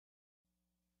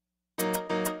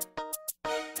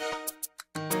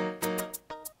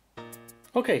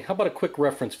Okay, how about a quick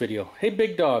reference video? Hey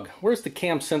Big Dog, where's the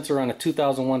cam sensor on a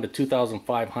 2001 to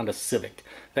 2005 Honda Civic?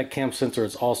 That cam sensor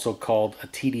is also called a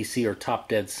TDC or Top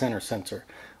Dead Center sensor.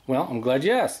 Well, I'm glad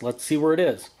you asked. Let's see where it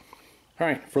is.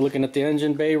 Alright, if we're looking at the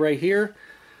engine bay right here,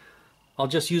 I'll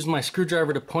just use my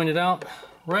screwdriver to point it out.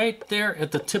 Right there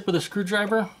at the tip of the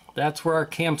screwdriver, that's where our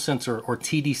cam sensor or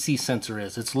TDC sensor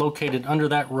is. It's located under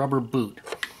that rubber boot.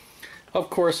 Of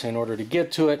course, in order to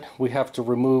get to it, we have to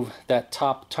remove that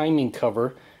top timing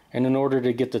cover, and in order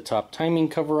to get the top timing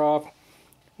cover off,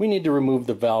 we need to remove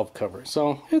the valve cover.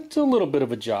 So it's a little bit of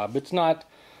a job. It's not,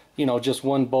 you know, just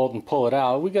one bolt and pull it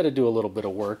out. We got to do a little bit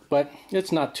of work, but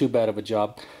it's not too bad of a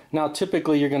job. Now,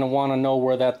 typically you're going to want to know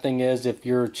where that thing is if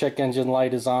your check engine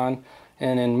light is on,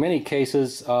 and in many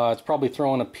cases it's probably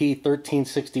throwing a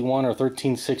P1361 or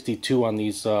 1362 on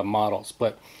these models.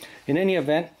 But in any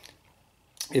event,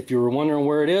 if you were wondering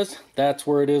where it is, that's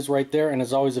where it is right there. And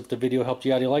as always, if the video helped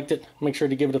you out, you liked it, make sure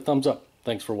to give it a thumbs up.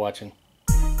 Thanks for watching.